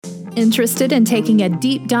Interested in taking a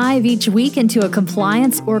deep dive each week into a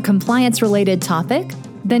compliance or compliance-related topic?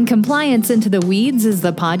 Then Compliance Into the Weeds is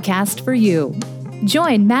the podcast for you.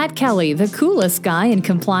 Join Matt Kelly, the coolest guy in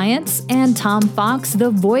compliance, and Tom Fox,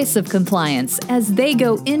 the voice of compliance, as they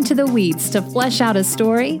go into the weeds to flesh out a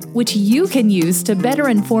story which you can use to better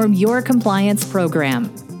inform your compliance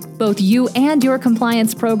program. Both you and your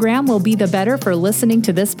compliance program will be the better for listening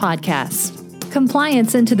to this podcast.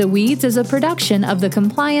 Compliance Into the Weeds is a production of the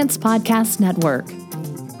Compliance Podcast Network.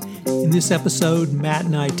 In this episode, Matt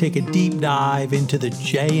and I take a deep dive into the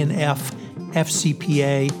J&F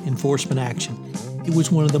FCPA enforcement action. It was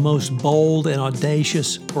one of the most bold and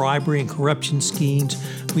audacious bribery and corruption schemes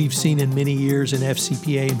we've seen in many years in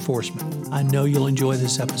FCPA enforcement. I know you'll enjoy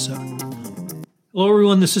this episode. Hello,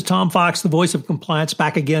 everyone. This is Tom Fox, the voice of compliance,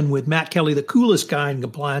 back again with Matt Kelly, the coolest guy in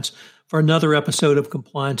compliance, for another episode of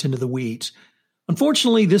Compliance Into the Weeds.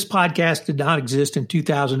 Unfortunately, this podcast did not exist in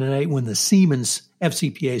 2008 when the Siemens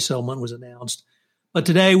FCPA settlement was announced. But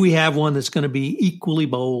today we have one that's going to be equally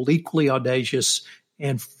bold, equally audacious,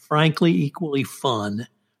 and frankly, equally fun.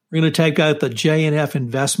 We're going to take out the J&F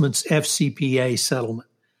Investments FCPA settlement.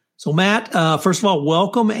 So, Matt, first of all,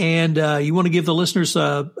 welcome. And you want to give the listeners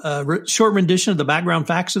a short rendition of the background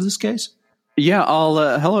facts of this case? Yeah,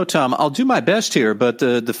 hello, Tom. I'll do my best here, but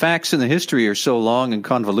the facts and the history are so long and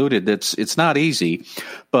convoluted that it's not easy.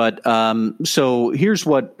 But so here's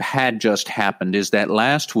what had just happened is that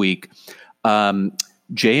last week,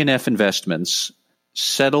 J&F Investments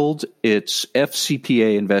settled its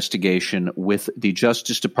FCPA investigation with the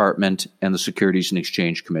Justice Department and the Securities and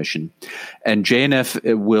Exchange Commission. And J&F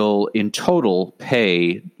will in total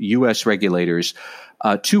pay U.S. regulators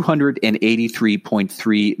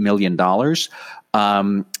 $283.3 million.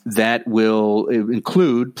 That will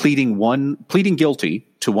include pleading guilty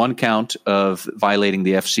to one count of violating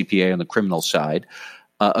the FCPA on the criminal side,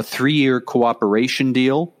 a 3-year cooperation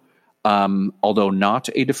deal, although not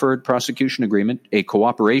a deferred prosecution agreement, a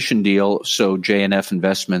cooperation deal so J&F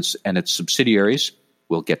Investments and its subsidiaries,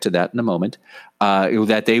 we'll get to that in a moment,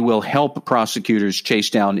 that they will help prosecutors chase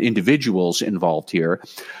down individuals involved here.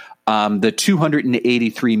 The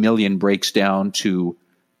 $283 million breaks down to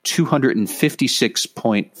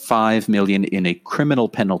 $256.5 million in a criminal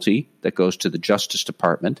penalty that goes to the Justice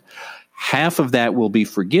Department. Half of that will be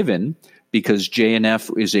forgiven because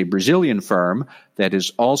J&F is a Brazilian firm that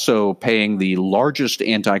is also paying the largest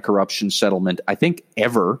anti-corruption settlement, I think,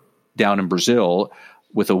 ever down in Brazil,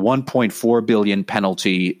 with a $1.4 billion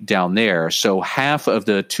penalty down there. So half of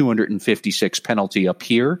the 256 penalty up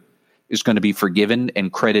here is going to be forgiven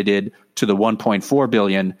and credited to the $1.4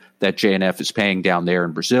 billion that J&F is paying down there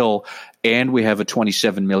in Brazil. And we have a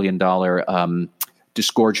 $27 million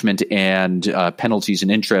disgorgement and penalties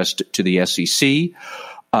and interest to the SEC.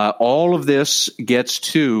 All of this gets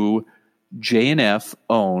to J&F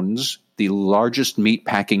owns the largest meat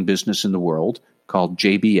packing business in the world called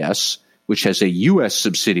JBS, which has a U.S.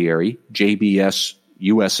 subsidiary, JBS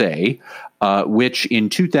USA, which in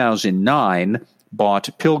 2009 bought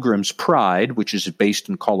Pilgrim's Pride, which is based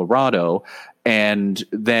in Colorado, and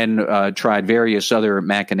then tried various other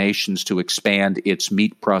machinations to expand its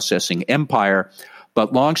meat processing empire.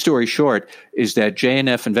 But long story short is that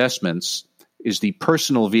J&F Investments is the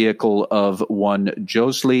personal vehicle of one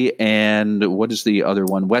Josely and what is the other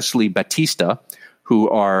one? Wesley Batista, who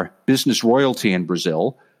are business royalty in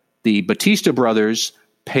Brazil. The Batista brothers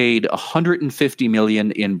paid $150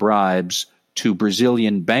 million in bribes to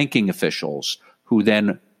Brazilian banking officials, who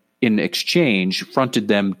then, in exchange, fronted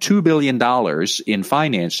them $2 billion in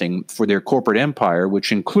financing for their corporate empire,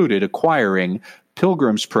 which included acquiring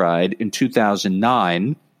Pilgrim's Pride in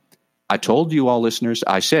 2009. I told you all listeners,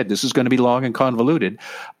 I said this is going to be long and convoluted,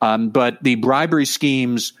 but the bribery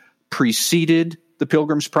schemes preceded the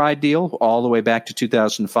Pilgrim's Pride deal all the way back to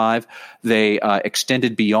 2005. They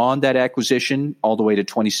extended beyond that acquisition all the way to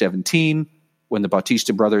 2017, when the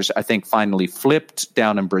Batista brothers, I think, finally flipped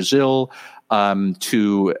down in Brazil.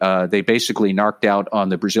 They basically narked out on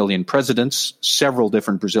the Brazilian presidents, several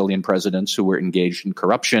different Brazilian presidents who were engaged in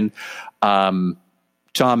corruption.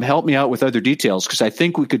 Tom, help me out with other details, because I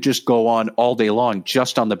think we could just go on all day long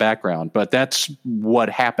just on the background. But that's what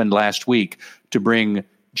happened last week to bring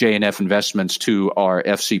J&F Investments to our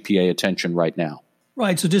FCPA attention right now.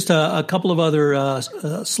 Right. So just a couple of other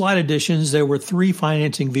slight additions. There were 3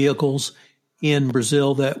 financing vehicles in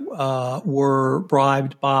Brazil that were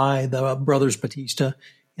bribed by the brothers Batista.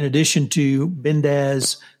 In addition to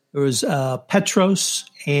BNDES, there was Petros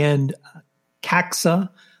and CAXA.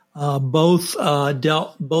 Both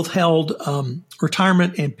held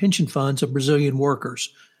retirement and pension funds of Brazilian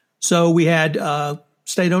workers. So we had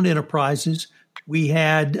state-owned enterprises We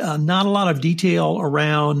had not a lot of detail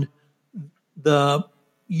around the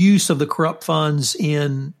use of the corrupt funds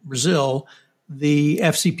in Brazil. The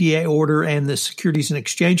FCPA order and the Securities and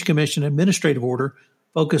Exchange Commission administrative order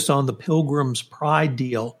focused on the Pilgrim's Pride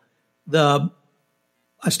deal.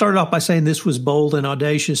 I started off by saying this was bold and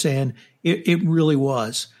audacious, and it really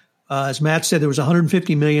was. As Matt said, there was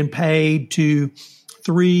 $150 million paid to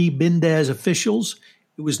 3 BNDES officials.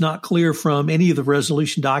 It was not clear from any of the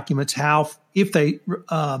resolution documents if they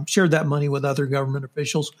shared that money with other government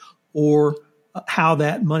officials, or how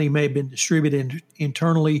that money may have been distributed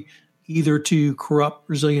internally, either to corrupt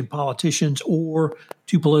Brazilian politicians or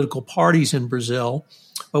to political parties in Brazil.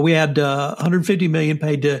 But we had $150 million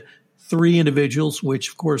paid to 3 individuals, which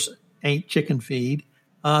of course ain't chicken feed.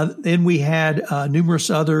 Then we had numerous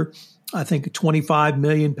other, I think $25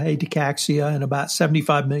 million paid to Caxia and about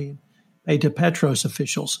 $75 million paid to Petros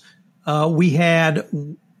officials. We had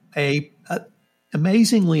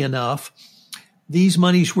amazingly enough, these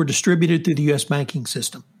monies were distributed through the U.S. banking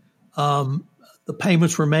system. The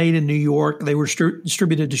payments were made in New York. They were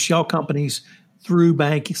distributed to shell companies through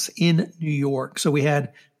banks in New York. So we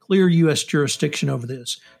had clear U.S. jurisdiction over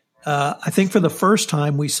this. I think for the first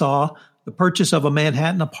time we saw the purchase of a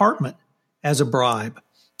Manhattan apartment as a bribe.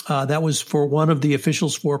 That was for one of the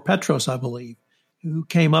officials for Petros, I believe, who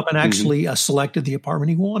came up and actually selected the apartment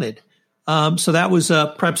he wanted. So that was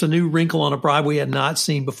perhaps a new wrinkle on a bribe we had not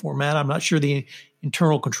seen before, Matt. I'm not sure the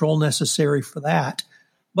internal control necessary for that.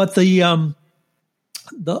 But the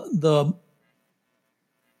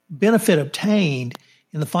benefit obtained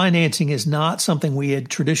in the financing is not something we had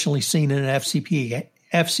traditionally seen in an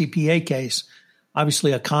FCPA case.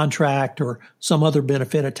 Obviously, a contract or some other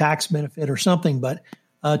benefit, a tax benefit or something. But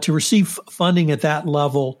to receive funding at that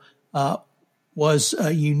level was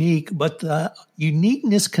unique. But the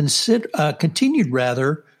uniqueness continued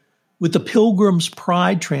rather with the Pilgrim's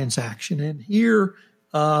Pride transaction. And here,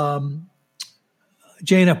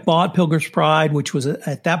 J&F bought Pilgrim's Pride, which was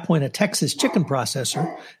at that point a Texas chicken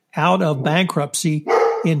processor, out of bankruptcy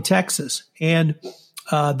in Texas. And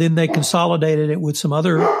then they consolidated it with some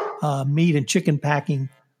other meat and chicken packing,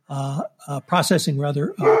 processing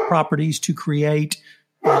properties to create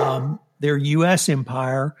their U.S.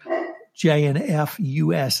 empire, J&F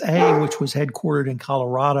USA, which was headquartered in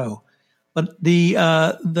Colorado. But the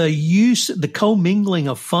commingling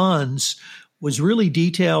of funds was really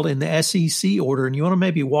detailed in the SEC order. And you want to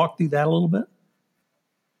maybe walk through that a little bit?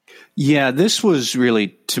 Yeah, this was really,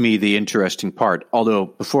 to me, the interesting part. Although,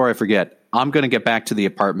 before I forget, I'm going to get back to the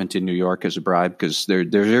apartment in New York as a bribe, because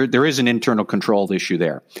there is an internal control issue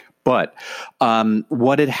there. But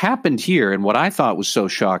what had happened here, and what I thought was so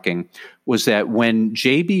shocking, was that when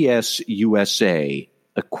JBS USA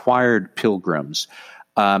acquired Pilgrims,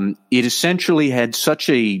 it essentially had such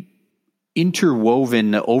a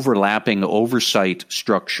interwoven, overlapping oversight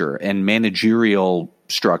structure and managerial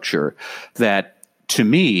structure that, to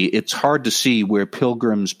me, it's hard to see where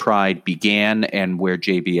Pilgrim's Pride began and where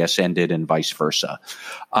JBS ended, and vice versa.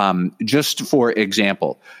 Just for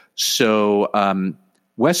example, so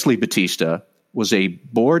Wesley Batista was a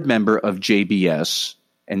board member of JBS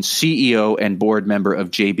and CEO and board member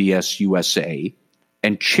of JBS USA,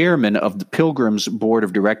 and chairman of the Pilgrim's Board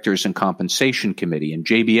of Directors and Compensation Committee. And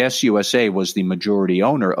JBS USA was the majority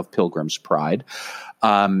owner of Pilgrim's Pride.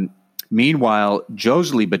 Meanwhile,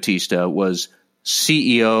 Joseley Batista was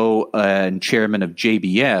CEO and chairman of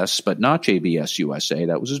JBS, but not JBS USA.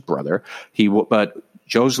 That was his brother. But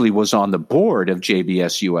Joseley was on the board of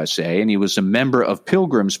JBS USA, and he was a member of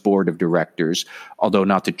Pilgrim's Board of Directors, although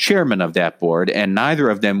not the chairman of that board. And neither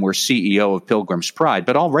of them were CEO of Pilgrim's Pride.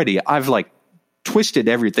 But already I've twisted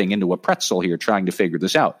everything into a pretzel here trying to figure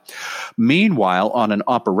this out. Meanwhile, on an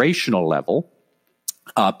operational level,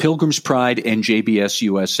 Pilgrim's Pride and JBS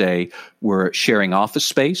USA were sharing office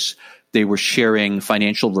space. They were sharing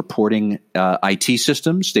financial reporting IT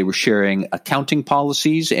systems. They were sharing accounting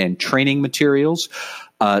policies and training materials.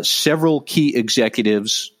 Several key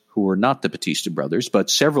executives, who were not the Batista brothers, but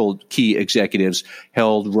several key executives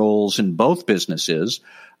held roles in both businesses.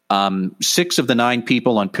 6 of the 9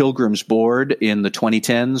 people on Pilgrim's board in the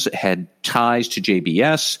 2010s had ties to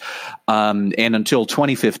JBS. And until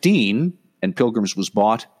 2015, and Pilgrim's was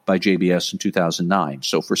bought by JBS in 2009.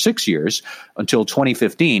 So for 6 years, until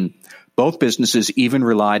 2015, both businesses even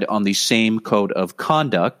relied on the same code of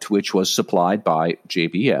conduct, which was supplied by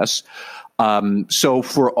JBS. So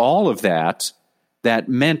for all of that, that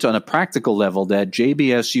meant on a practical level that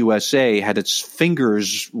JBS USA had its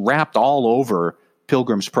fingers wrapped all over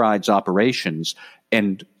Pilgrim's Pride's operations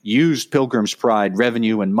and used Pilgrim's Pride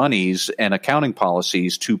revenue and monies and accounting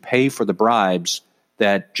policies to pay for the bribes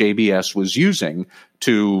that JBS was using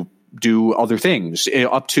to do other things,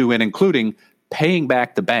 up to and including paying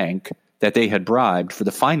back the bank that they had bribed for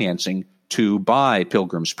the financing to buy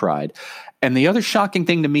Pilgrim's Pride. And the other shocking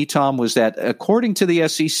thing to me, Tom, was that according to the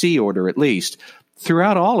SEC order, at least,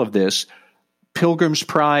 throughout all of this, Pilgrim's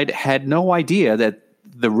Pride had no idea that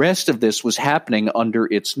the rest of this was happening under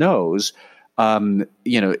its nose.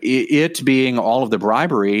 It being all of the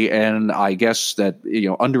bribery, and I guess that,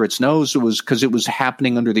 under its nose was because it was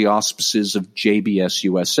happening under the auspices of JBS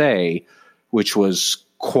USA, which was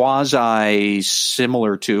quasi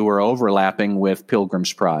similar to or overlapping with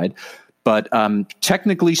Pilgrim's Pride. But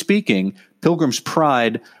technically speaking, Pilgrim's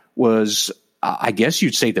Pride was, I guess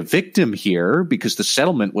you'd say, the victim here, because the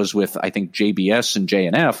settlement was with, I think, JBS and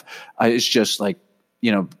JNF. It's just like,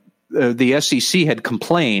 the SEC had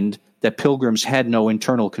complained that Pilgrims had no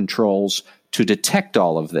internal controls to detect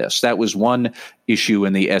all of this. That was one issue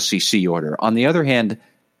in the SEC order. On the other hand,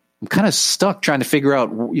 I'm kind of stuck trying to figure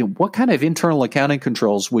out what kind of internal accounting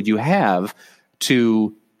controls would you have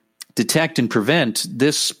to detect and prevent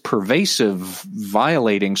this pervasive,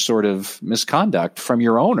 violating sort of misconduct from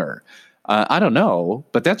your owner. I don't know,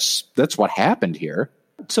 but that's what happened here.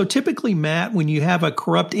 So typically, Matt, when you have a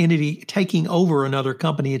corrupt entity taking over another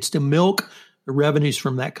company, it's to milk the revenues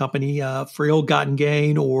from that company for ill-gotten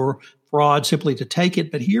gain or fraud, simply to take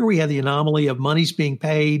it. But here we have the anomaly of monies being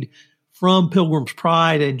paid from Pilgrim's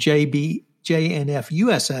Pride and JNF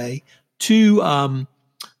USA to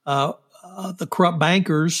the corrupt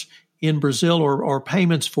bankers in Brazil, or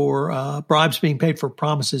payments for bribes being paid for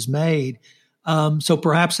promises made. So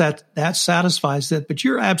perhaps that satisfies that. But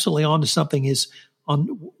you're absolutely onto something, is on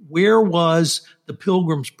where was the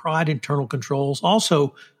Pilgrim's Pride internal controls.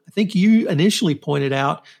 Also, I think you initially pointed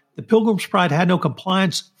out the Pilgrim's Pride had no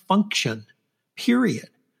compliance function, period.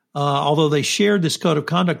 Although they shared this code of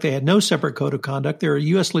conduct, they had no separate code of conduct. They're a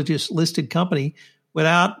U.S. listed company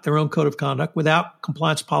without their own code of conduct, without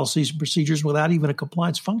compliance policies and procedures, without even a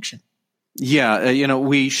compliance function. Yeah,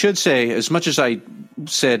 we should say, as much as I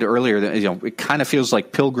said earlier, that it kind of feels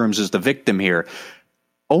like Pilgrims is the victim here.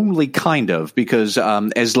 Only kind of, because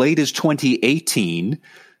as late as 2018,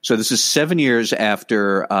 so this is 9 years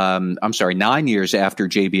after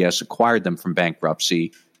JBS acquired them from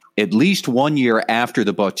bankruptcy, at least 1 year after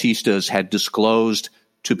the Bautistas had disclosed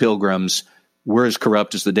to Pilgrims, we're as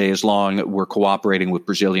corrupt as the day is long, we're cooperating with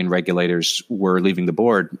Brazilian regulators, we're leaving the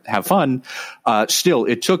board, have fun. Still,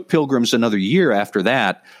 it took Pilgrims another year after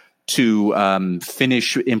that to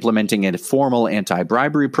finish implementing a formal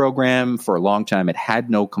anti-bribery program. For a long time, it had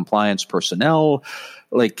no compliance personnel.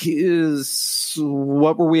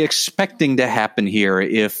 What were we expecting to happen here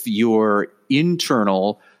if your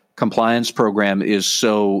internal compliance program is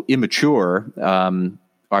so immature? I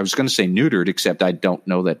was going to say neutered, except I don't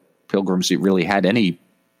know that Pilgrims really had any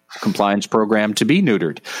compliance program to be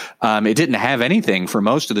neutered. It didn't have anything for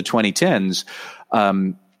most of the 2010s.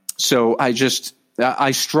 So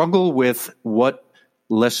I struggle with what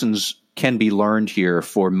lessons can be learned here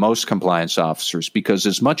for most compliance officers, because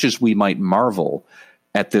as much as we might marvel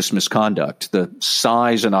at this misconduct, the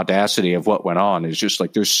size and audacity of what went on is just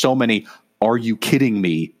like, there's so many "are you kidding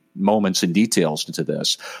me" moments and details into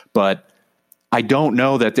this. But I don't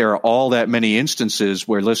know that there are all that many instances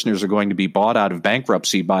where listeners are going to be bought out of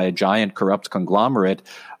bankruptcy by a giant corrupt conglomerate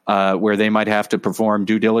where they might have to perform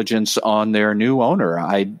due diligence on their new owner.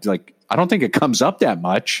 I don't think it comes up that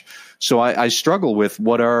much. So I struggle with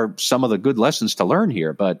what are some of the good lessons to learn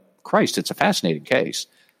here. But Christ, it's a fascinating case.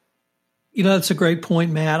 That's a great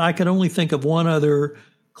point, Matt. I could only think of one other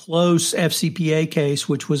close FCPA case,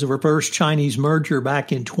 which was a reverse Chinese merger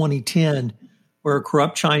back in 2010, where a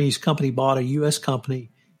corrupt Chinese company bought a U.S.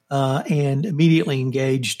 company and immediately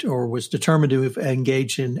engaged, or was determined to have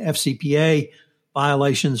engaged in FCPA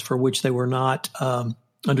violations for which they were not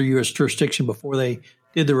under U.S. jurisdiction before they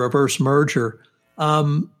did the reverse merger.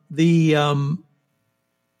 I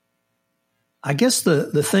guess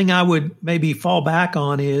the thing I would maybe fall back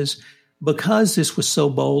on is, because this was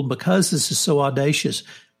so bold, because this is so audacious,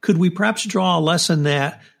 could we perhaps draw a lesson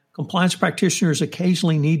that compliance practitioners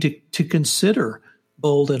occasionally need to consider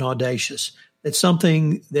bold and audacious? That's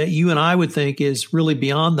something that you and I would think is really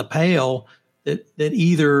beyond the pale, that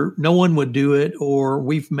either no one would do it, or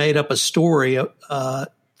we've made up a story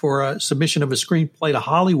for a submission of a screenplay to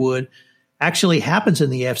Hollywood, actually happens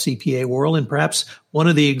in the FCPA world. And perhaps one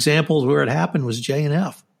of the examples where it happened was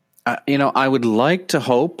JNF. I would like to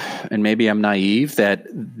hope, and maybe I'm naive, that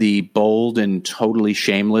the bold and totally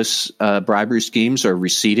shameless bribery schemes are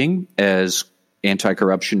receding as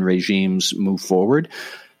anti-corruption regimes move forward.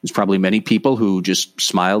 There's probably many people who just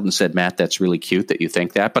smiled and said, Matt, that's really cute that you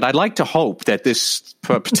think that. But I'd like to hope that this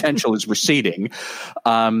potential is receding.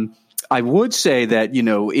 I would say that,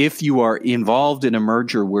 if you are involved in a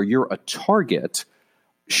merger where you're a target,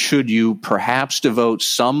 should you perhaps devote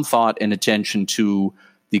some thought and attention to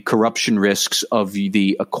the corruption risks of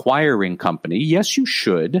the acquiring company? Yes, you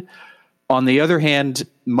should. On the other hand,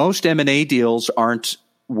 most M&A deals aren't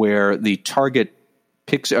where the target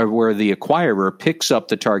where the acquirer picks up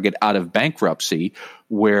the target out of bankruptcy,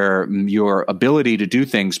 where your ability to do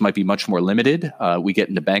things might be much more limited. We get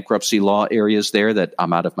into bankruptcy law areas there that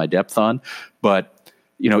I'm out of my depth on. But,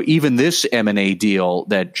 even this M&A deal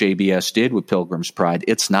that JBS did with Pilgrim's Pride,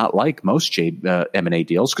 it's not like most M&A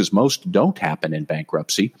deals because most don't happen in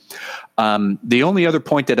bankruptcy. The only other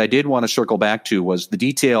point that I did want to circle back to was the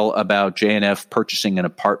detail about JNF purchasing an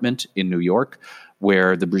apartment in New York,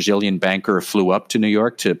 where the Brazilian banker flew up to New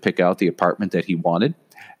York to pick out the apartment that he wanted.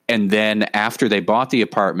 And then after they bought the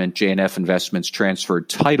apartment, JNF Investments transferred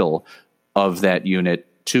title of that unit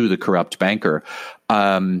to the corrupt banker.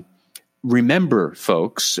 Remember,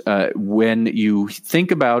 folks, when you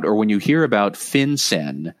think about or when you hear about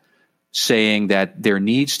FinCEN saying that there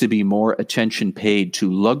needs to be more attention paid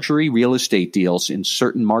to luxury real estate deals in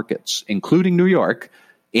certain markets, including New York,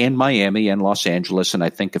 and Miami and Los Angeles, and I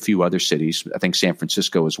think a few other cities, I think San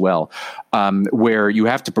Francisco as well, where you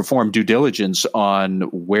have to perform due diligence on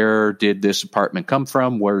where did this apartment come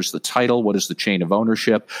from, where's the title, what is the chain of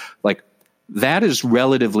ownership. Like, that is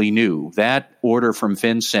relatively new. That order from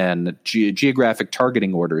FinCEN, geographic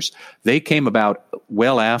targeting orders, they came about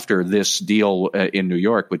well after this deal in New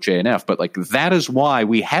York with JNF. But that is why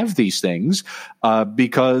we have these things,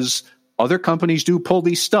 because other companies do pull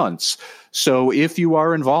these stunts. So if you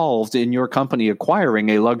are involved in your company acquiring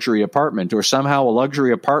a luxury apartment, or somehow a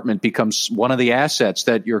luxury apartment becomes one of the assets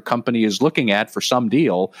that your company is looking at for some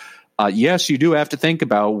deal, yes, you do have to think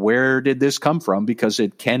about where did this come from, because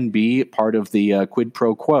it can be part of the quid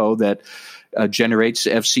pro quo that generates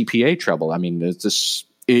FCPA trouble. I mean,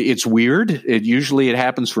 it's weird. Usually it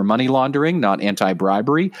happens for money laundering, not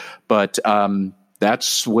anti-bribery, but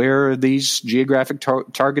that's where these geographic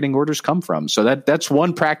targeting orders come from. So that's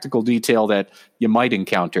one practical detail that you might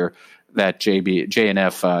encounter that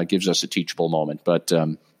JNF gives us a teachable moment. But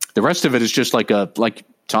the rest of it is just like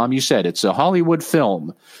Tom, you said, it's a Hollywood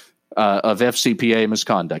film of FCPA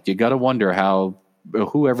misconduct. You got to wonder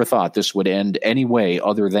whoever thought this would end any way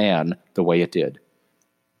other than the way it did.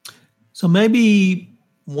 So maybe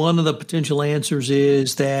one of the potential answers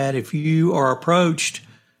is that if you are approached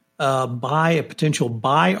by a potential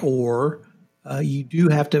buyer, you do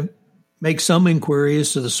have to make some inquiry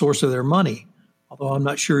as to the source of their money. Although I'm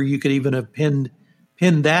not sure you could even have pinned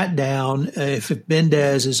that down. If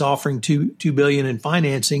Mendes is offering $2 billion in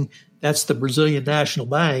financing, that's the Brazilian National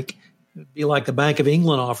Bank. It would be like the Bank of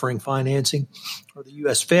England offering financing, or the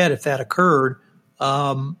U.S. Fed if that occurred.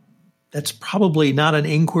 That's probably not an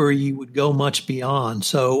inquiry you would go much beyond.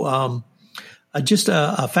 So just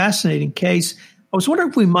a fascinating case. I was wondering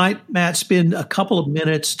if we might, Matt, spend a couple of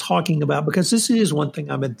minutes talking about, because this is one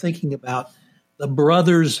thing I've been thinking about, the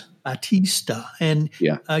brothers Batista. And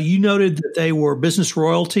you noted that they were business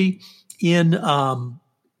royalty in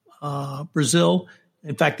Brazil.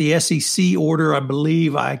 In fact, the SEC order, I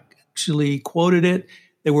believe I actually quoted it.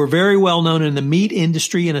 They were very well known in the meat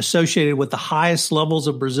industry and associated with the highest levels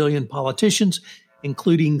of Brazilian politicians,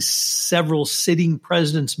 including several sitting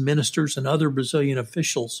presidents, ministers, and other Brazilian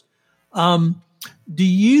officials. Do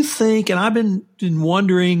you think, and I've been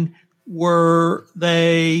wondering, were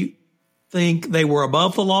they think they were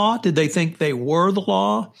above the law? Did they think they were the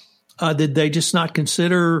law? Did they just not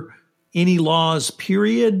consider any laws,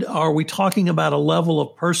 period? Are we talking about a level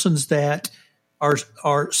of persons that are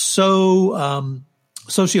so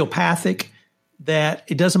sociopathic that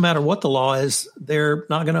it doesn't matter what the law is, they're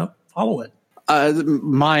not going to follow it?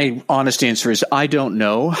 My honest answer is I don't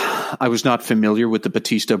know. I was not familiar with the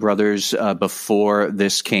Batista brothers before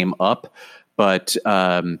this came up, but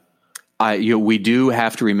we do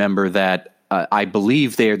have to remember that I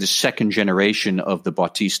believe they are the second generation of the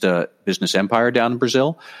Batista business empire down in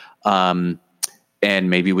Brazil.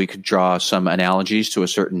 And maybe we could draw some analogies to a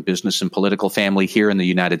certain business and political family here in the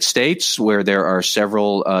United States, where there are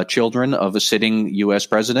several children of a sitting U.S.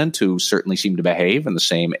 president who certainly seem to behave in the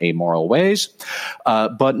same amoral ways.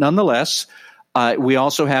 But nonetheless, we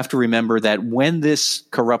also have to remember that when this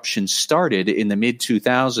corruption started in the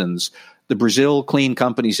mid-2000s, the Brazil Clean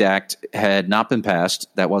Companies Act had not been passed.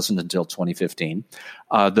 That wasn't until 2015.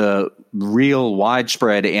 The real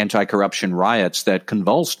widespread anti-corruption riots that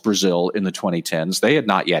convulsed Brazil in the 2010s, they had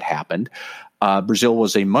not yet happened. Brazil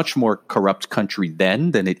was a much more corrupt country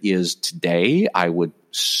then than it is today. I would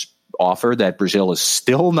offer that Brazil is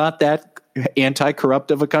still not that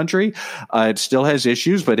anti-corrupt of a country. It still has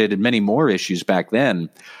issues, but it had many more issues back then.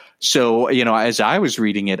 So, as I was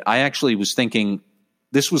reading it, I actually was thinking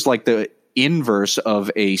this was like the inverse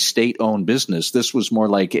of a state-owned business. This was more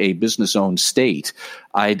like a business-owned state.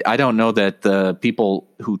 I don't know that the people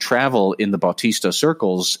who travel in the Bautista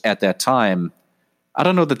circles at that time, I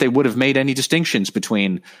don't know that they would have made any distinctions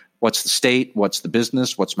between what's the state, what's the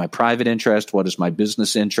business, what's my private interest, what is my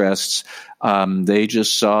business interests. They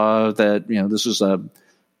just saw that, this is a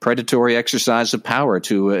predatory exercise of power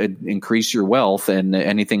to increase your wealth, and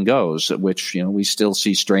anything goes, which, we still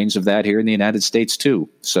see strains of that here in the United States too.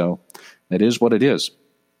 So it is what it is.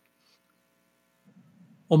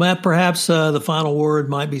 Well, Matt, perhaps the final word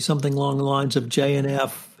might be something along the lines of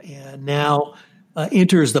J&F and now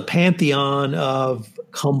enters the pantheon of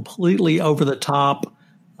completely over-the-top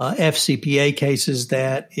FCPA cases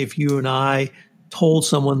that if you and I told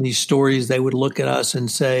someone these stories, they would look at us and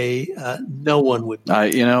say, no one would.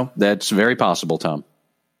 That's very possible, Tom.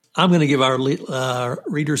 I'm going to give our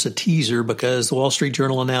readers a teaser because the Wall Street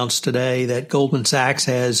Journal announced today that Goldman Sachs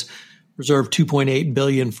has reserved $2.8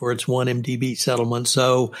 billion for its 1MDB settlement.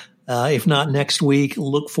 So if not next week,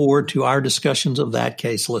 look forward to our discussions of that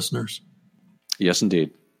case, listeners. Yes,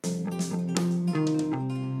 indeed.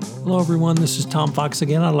 Hello, everyone. This is Tom Fox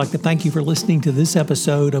again. I'd like to thank you for listening to this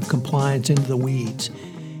episode of Compliance Into the Weeds.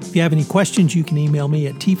 If you have any questions, you can email me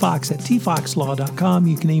at tfox@tfoxlaw.com.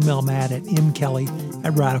 You can email Matt at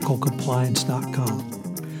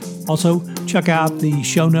mkelly@radicalcompliance.com. Also, check out the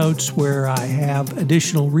show notes where I have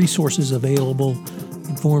additional resources available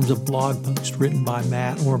in forms of blog posts written by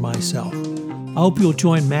Matt or myself. I hope you'll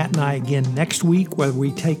join Matt and I again next week where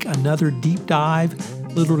we take another deep dive,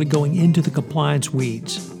 literally going into the compliance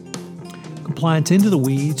weeds. Compliance Into the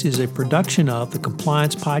Weeds is a production of the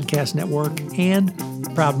Compliance Podcast Network and a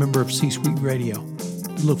proud member of C-Suite Radio.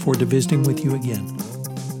 We look forward to visiting with you again.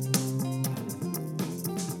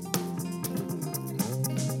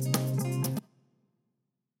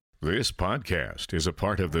 This podcast is a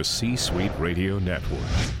part of the C-Suite Radio Network.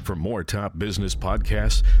 For more top business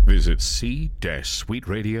podcasts, visit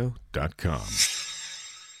c-suiteradio.com.